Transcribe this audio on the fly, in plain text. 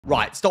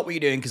Right, stop what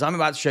you're doing because I'm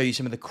about to show you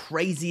some of the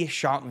craziest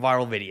shark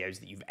viral videos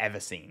that you've ever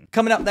seen.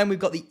 Coming up then, we've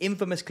got the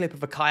infamous clip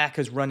of a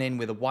kayaker's run-in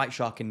with a white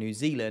shark in New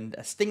Zealand,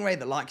 a stingray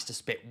that likes to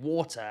spit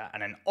water,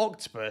 and an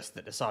octopus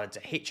that decided to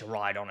hitch a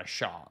ride on a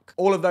shark.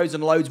 All of those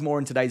and loads more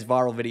in today's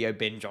viral video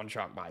binge on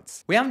Shark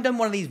Bytes. We haven't done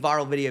one of these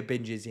viral video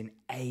binges in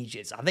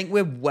ages. I think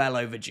we're well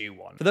overdue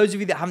one. For those of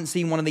you that haven't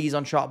seen one of these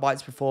on Shark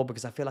Bytes before,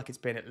 because I feel like it's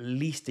been at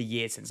least a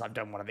year since I've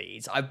done one of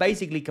these, I've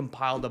basically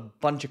compiled a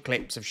bunch of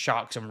clips of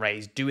sharks and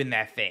rays doing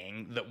their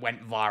thing that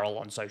went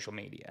viral on social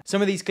media. Some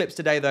of these clips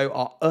today, though,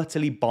 are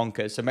utterly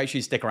bonkers, so make sure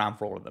you stick around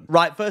for all of them.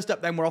 Right, first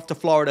up then, we're off to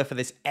Florida for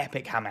this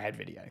epic hammerhead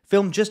video.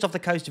 Filmed just off the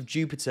coast of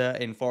Jupiter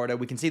in Florida,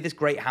 we can see this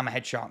great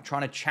hammerhead shark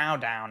trying to chow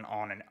down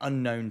on an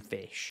unknown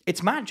fish.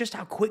 It's mad just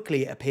how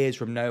quickly it appears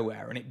from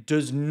nowhere, and it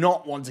does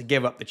not want to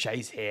give up the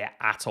chase here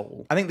at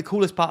all. I think the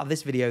coolest part of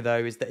this video,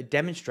 though, is that it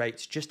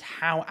demonstrates just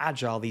how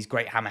agile these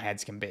great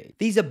hammerheads can be.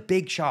 These are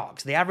big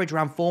sharks. They average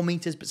around 4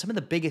 meters, but some of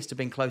the biggest have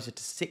been closer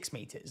to 6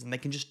 meters, and they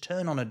can just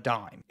turn on a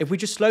dime. If we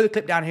just slow the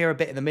clip down here a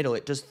bit in the middle,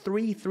 it does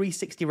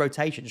 360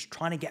 rotations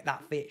trying to get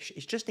that fish.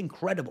 It's just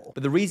incredible.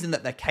 But the reason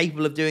that they're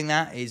capable of doing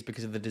that is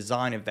because of the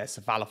design of their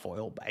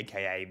cephalofoil,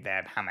 aka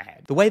their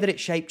hammerhead. The way that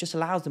it's shaped just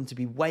allows them to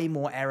be way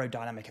more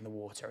aerodynamic in the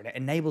water, and it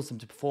enables them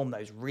to perform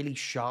those really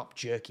sharp,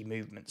 jerky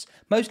movements,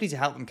 mostly to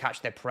help them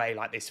catch their prey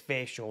like this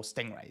fish or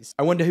stingrays.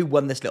 I wonder who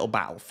won this little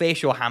battle,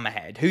 fish or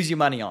hammerhead? Who's your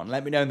money on?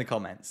 Let me know in the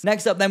comments.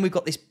 Next up then, we've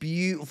got this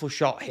beautiful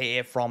shot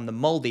here from the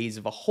Maldives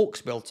of a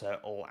hawksbill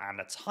turtle and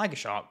a tiger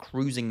shark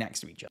cruising next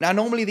to each other. Now,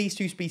 normally these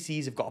two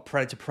species have got a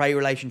predator-prey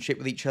relationship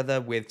with each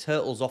other, with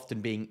turtles often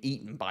being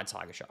eaten by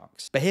tiger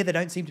sharks. But here they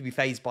don't seem to be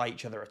fazed by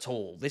each other at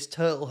all. This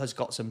turtle has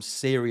got some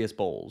serious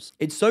balls.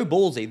 It's so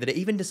ballsy that it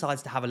even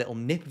decides to have a little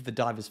nip of the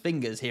diver's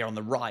fingers here on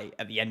the right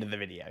at the end of the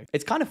video.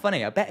 It's kind of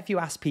funny. I bet if you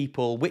ask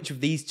people which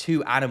of these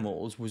two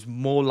animals was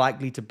more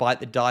likely to bite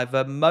the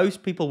diver,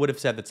 most people would have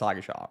said the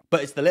tiger shark.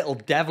 But it's the little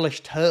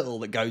devilish turtle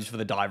that goes for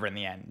the diver in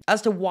the end.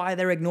 As to why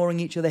they're ignoring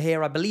each other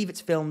here, I believe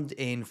it's filmed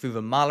in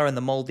Mala in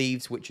the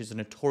Maldives, which is a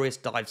notorious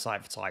dive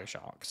site for tiger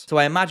sharks. So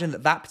I imagine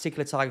that that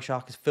particular tiger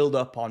shark is filled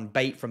up on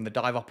bait from the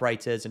dive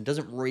operators and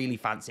doesn't really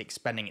fancy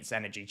expending its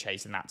energy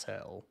chasing that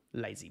turtle.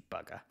 Lazy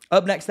bugger.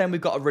 Up next then,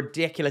 we've got a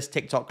ridiculous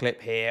TikTok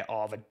clip here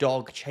of a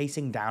dog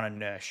chasing down a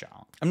nurse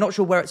shark. I'm not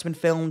sure where it's been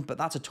filmed, but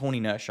that's a tawny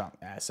nurse shark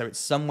there, so it's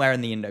somewhere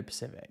in the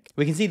Indo-Pacific.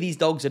 We can see these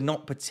dogs are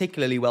not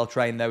particularly well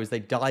trained though as they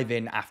dive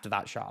in after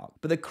that shark.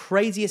 But the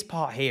craziest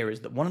part here is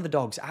that one of the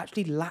dogs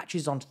actually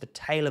latches onto the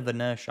tail of the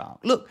nurse shark.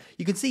 Look,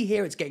 you can see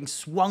here it's getting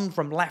swung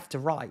from left to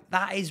right.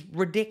 That is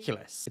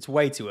ridiculous. It's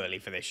way too early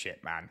for this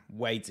shit, man.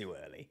 Way too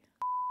early.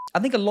 I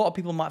think a lot of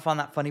people might find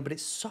that funny, but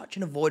it's such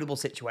an avoidable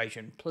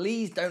situation.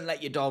 Please don't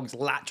let your dogs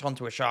latch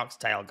onto a shark's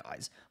tail,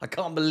 guys. I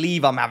can't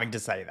believe I'm having to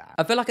say that.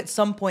 I feel like at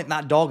some point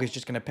that dog is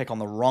just going to pick on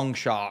the wrong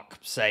shark,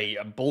 say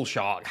a bull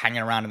shark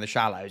hanging around in the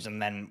shallows,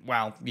 and then,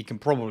 well, you can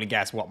probably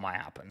guess what might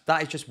happen.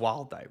 That is just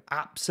wild, though.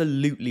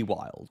 Absolutely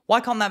wild. Why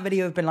can't that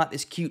video have been like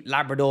this cute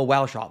Labrador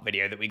whale shark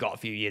video that we got a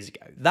few years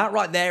ago? That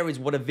right there is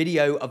what a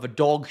video of a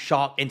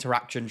dog-shark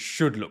interaction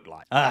should look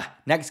like.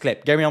 Next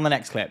clip. Get me on the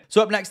next clip.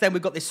 So up next then,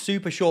 we've got this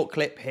super short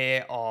clip here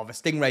of a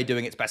stingray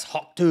doing its best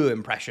Hawk 2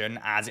 impression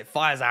as it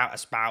fires out a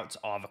spout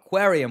of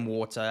aquarium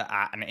water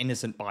at an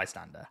innocent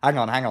bystander. Hang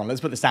on, let's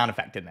put the sound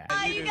effect in there.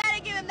 You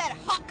gotta give him that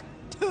Hawk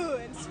 2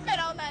 and spit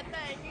on that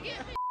thing.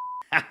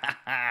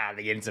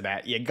 The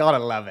internet, you gotta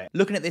love it.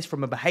 Looking at this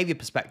from a behavior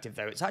perspective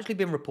though, it's actually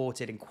been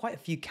reported in quite a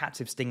few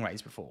captive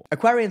stingrays before.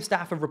 Aquarium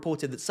staff have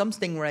reported that some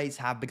stingrays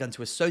have begun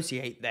to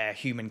associate their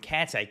human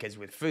caretakers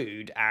with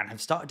food and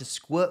have started to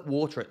squirt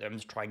water at them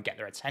to try and get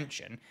their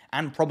attention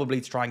and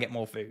probably to try and get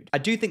more food. I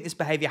do think this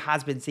behavior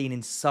has been seen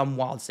in some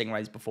wild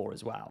stingrays before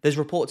as well. There's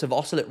reports of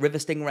ocelot river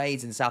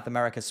stingrays in South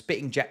America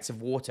spitting jets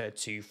of water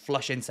to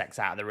flush insects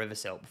out of the river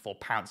silt before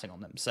pouncing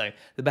on them. So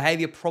the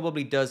behavior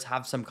probably does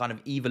have some kind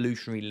of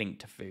evolutionary link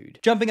to food.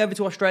 Jumping over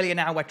to Australia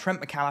now, where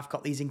Trent McAuliffe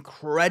got these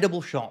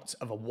incredible shots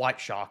of a white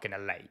shark in a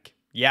lake.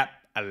 Yep,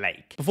 a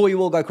lake. Before you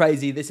all go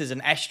crazy, this is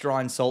an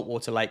estuarine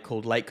saltwater lake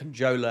called Lake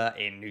Conjola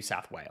in New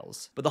South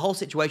Wales. But the whole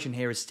situation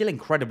here is still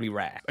incredibly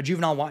rare. A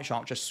juvenile white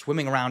shark just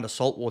swimming around a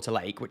saltwater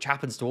lake, which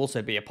happens to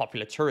also be a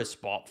popular tourist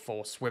spot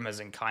for swimmers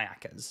and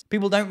kayakers.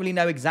 People don't really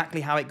know exactly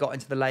how it got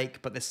into the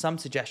lake, but there's some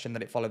suggestion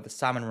that it followed the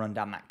salmon run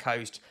down that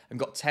coast and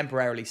got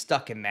temporarily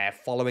stuck in there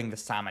following the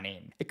salmon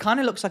in. It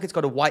kind of looks like it's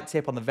got a white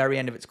tip on the very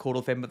end of its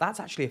caudal fin, but that's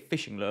actually a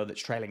fishing lure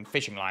that's trailing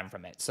fishing line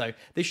from it. So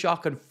this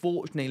shark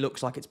unfortunately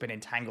looks like it's been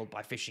entangled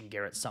by fishing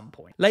gear at some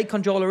point. Lake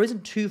Conjola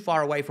isn't too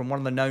far away from one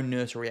of the known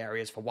nursery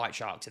areas for white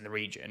sharks in the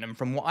region, and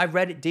from what I've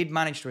read, it did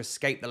manage to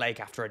escape the lake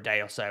after a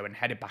day or so and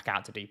headed back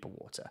out to deeper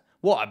water.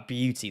 What a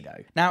beauty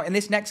though. Now in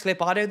this next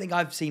clip, I don't think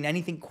I've seen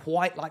anything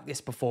quite like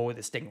this before with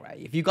a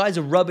stingray. If you guys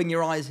are rubbing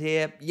your eyes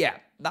here, yeah,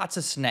 That's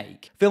a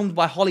snake. Filmed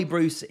by Holly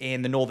Bruce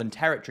in the Northern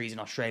Territories in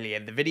Australia,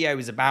 the video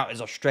is about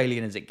as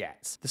Australian as it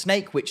gets. The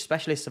snake, which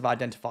specialists have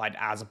identified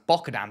as a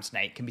bocodam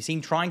snake, can be seen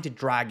trying to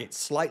drag its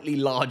slightly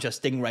larger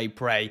stingray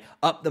prey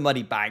up the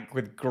muddy bank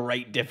with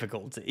great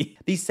difficulty.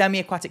 These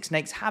semi-aquatic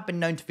snakes have been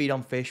known to feed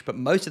on fish, but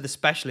most of the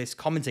specialists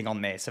commenting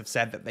on this have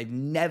said that they've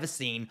never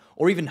seen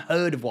or even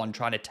heard of one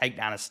trying to take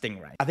down a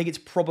stingray. I think it's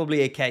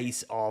probably a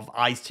case of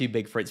eyes too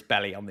big for its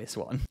belly on this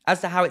one.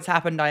 As to how it's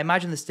happened, I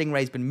imagine the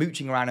stingray's been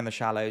mooching around in the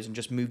shallows and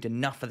just moved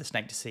enough for the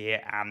snake to see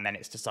it, and then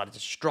it's decided to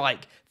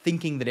strike,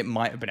 thinking that it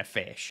might have been a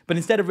fish. But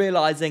instead of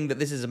realizing that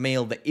this is a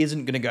meal that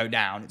isn't going to go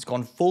down, it's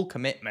gone full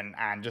commitment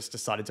and just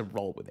decided to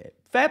roll with it.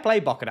 Fair play,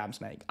 bocodam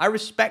snake. I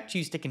respect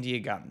you sticking to your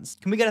guns.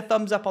 Can we get a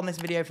thumbs up on this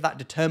video for that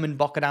determined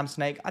bocodam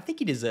snake? I think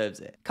he deserves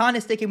it. Kind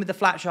of sticking with the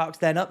flat sharks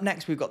then, up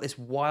next we've got this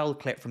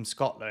wild clip from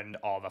Scotland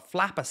of a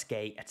flapper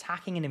skate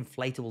attacking an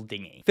inflatable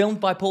dinghy.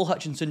 Filmed by Paul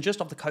Hutchinson just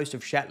off the coast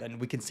of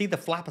Shetland, we can see the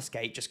flapper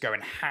skate just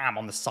going ham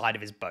on the side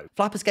of his boat.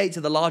 Flapper skates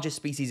are the largest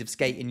species of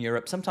skate in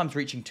Europe, sometimes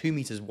reaching 2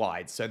 meters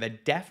wide, so they're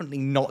definitely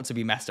not to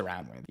be messed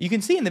around with. You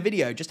can see in the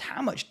video just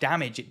how much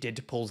damage it did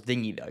to Paul's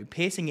dinghy though,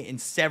 piercing it in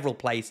several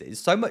places,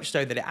 so much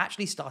so that it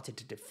actually started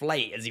to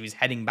deflate as he was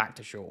heading back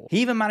to shore.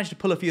 He even managed to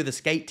pull a few of the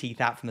skate teeth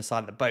out from the side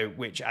of the boat,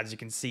 which, as you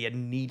can see, are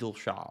needle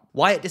sharp.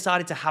 Why it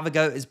decided to have a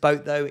go at his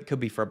boat though, it could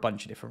be for a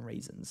bunch of different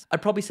reasons.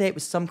 I'd probably say it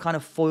was some kind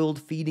of foiled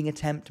feeding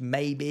attempt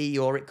maybe,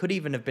 or it could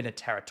even have been a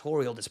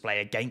territorial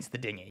display against the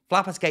dinghy.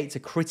 Flapper skates are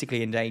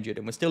critically endangered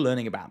and we're still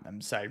learning about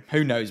them, so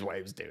who knows what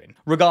he was doing.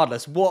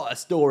 Regardless, what a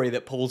story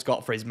that Paul's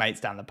got for his mates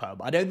down the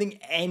pub. I don't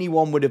think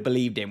anyone would have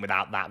believed him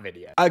without that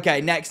video.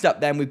 Okay, next up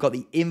then, we've got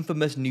the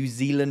infamous New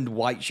Zealand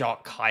white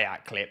shark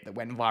kayak clip that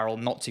went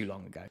viral not too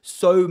long ago.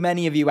 So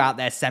many of you out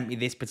there sent me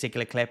this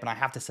particular clip, and I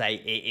have to say,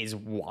 it is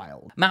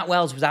wild. Matt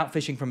Wells was out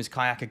fishing from his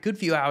kayak a good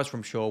few hours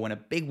from shore when a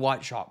big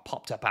white shark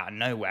popped up out of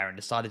nowhere and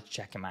decided to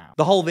check him out.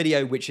 The whole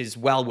video, which is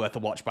well worth a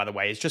watch by the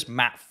way, is just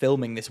Matt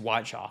filming this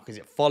white shark as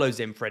it follows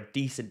him for a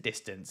decent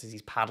distance as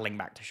he's paddling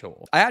back to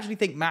shore. I actually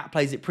think Matt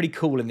plays it pretty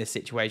cool in this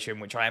situation,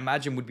 which I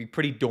imagine would be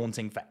pretty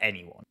daunting for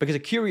anyone, because a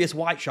curious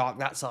white shark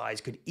that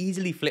size could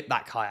easily flip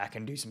that kayak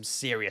and do some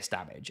serious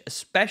damage,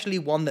 especially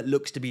one that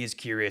looks to be as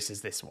curious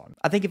as this one.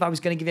 I think if I was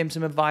going to give him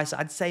some advice,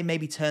 I'd say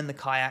maybe turn the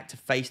kayak to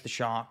face the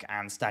shark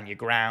and stand your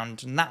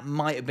ground, and that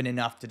might have been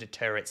enough to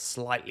deter it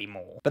slightly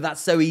more. But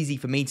that's so easy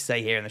for me to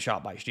say here in the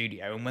Shark Bite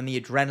studio, and when the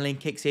adrenaline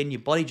kicks in,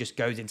 your body just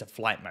goes into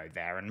flight mode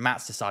there, and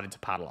Matt's decided to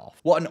paddle off.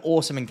 What an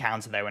awesome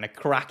encounter though, and a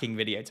cracking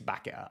video to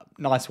back it up.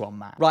 Nice one,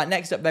 Matt. Right,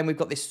 next up then, we've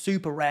got this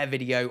super rare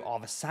video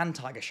of a sand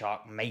tiger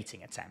shark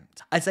mating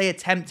attempt. I say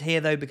attempt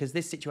here though because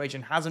this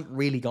situation hasn't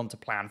really gone to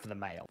plan for the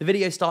male. The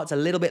video starts a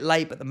little bit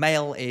late, but the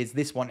male is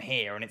this one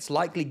here, and it's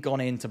likely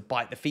gone in to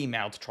bite the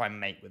female to try and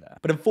mate with her.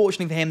 But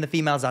unfortunately for him, the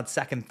female's had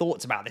second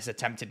thoughts about this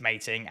attempted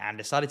mating and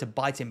decided to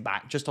bite him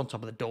back just on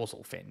top of the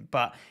dorsal fin.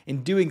 But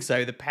in doing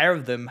so, the pair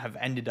of them have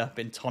ended up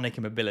in tonic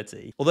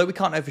immobility. Although we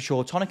can't know for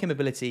sure, tonic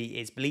immobility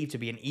is believed to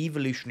be an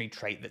evolutionary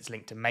trait that's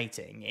linked to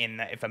mating, in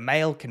that if a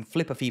male can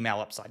flip a female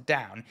upside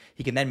down,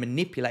 he can then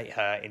manipulate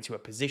her into a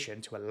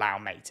position to allow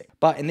mating.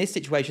 But in this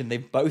situation,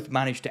 they've both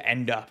managed to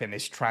end up in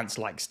this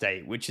trance-like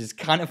state, which is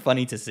kind of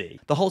funny to see.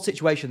 The whole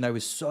situation though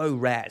is so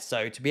rare,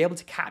 so to be able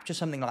to capture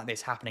something like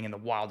this happening in the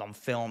wild on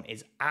film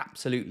is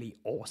absolutely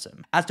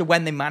awesome. As to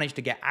when they managed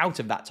to get out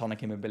of that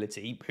tonic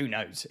immobility, who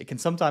knows? It can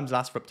sometimes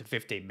last for up to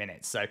 15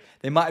 minutes, so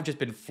they might have just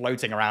been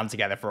floating around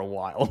together for a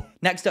while.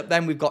 Next up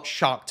then, we've got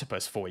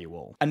Sharktopus for you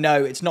all. And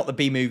no, it's not the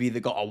B movie that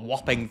got a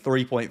whopping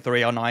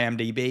 3.3 on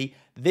IMDb.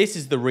 This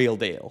is the real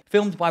deal.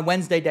 Filmed by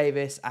Wednesday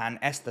Davis and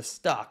Esther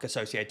Stuck,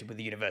 associated with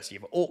the University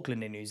of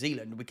Auckland in New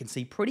Zealand, we can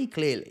see pretty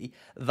clearly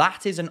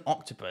that is an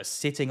octopus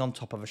sitting on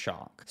top of a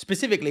shark.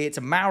 Specifically, it's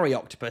a Maori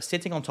octopus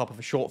sitting on top of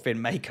a short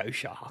fin mako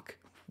shark.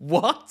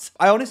 What?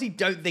 I honestly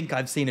don't think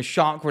I've seen a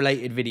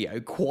shark-related video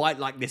quite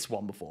like this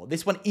one before.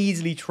 This one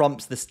easily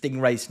trumps the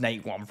stingray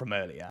snake one from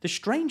earlier. The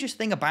strangest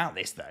thing about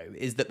this, though,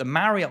 is that the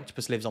Maori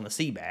octopus lives on the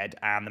seabed,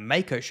 and the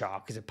mako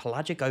shark is a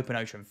pelagic open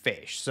ocean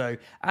fish, so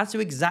as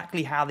to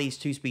exactly how these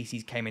two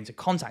species came into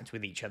contact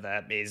with each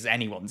other is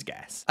anyone's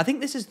guess. I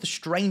think this is the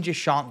strangest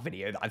shark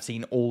video that I've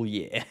seen all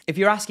year. If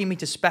you're asking me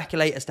to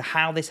speculate as to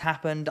how this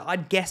happened,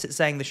 I'd guess at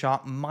saying the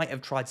shark might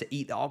have tried to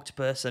eat the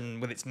octopus, and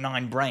with its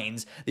 9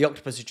 brains, the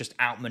octopus is just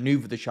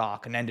outmaneuvered the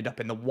shark and ended up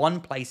in the one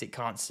place it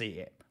can't see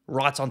it,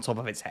 right on top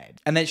of its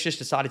head. And then it's just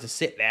decided to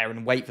sit there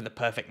and wait for the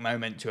perfect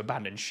moment to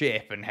abandon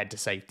ship and head to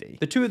safety.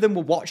 The two of them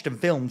were watched and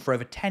filmed for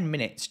over 10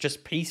 minutes,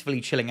 just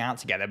peacefully chilling out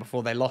together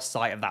before they lost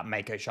sight of that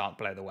mako shark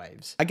below the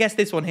waves. I guess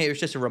this one here is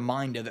just a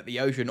reminder that the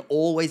ocean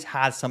always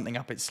has something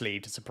up its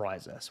sleeve to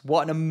surprise us.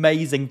 What an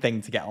amazing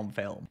thing to get on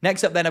film.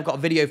 Next up then, I've got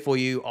a video for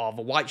you of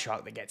a white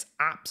shark that gets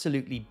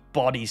absolutely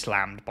body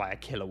slammed by a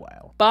killer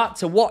whale. But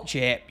to watch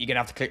it, you're gonna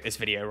have to click this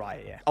video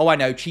right here. Oh, I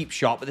know, cheap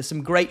shot, but there's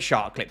some great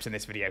shark clips in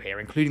this video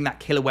here, including that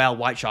killer whale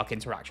white shark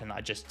interaction that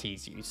I just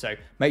teased you, so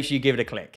make sure you give it a click.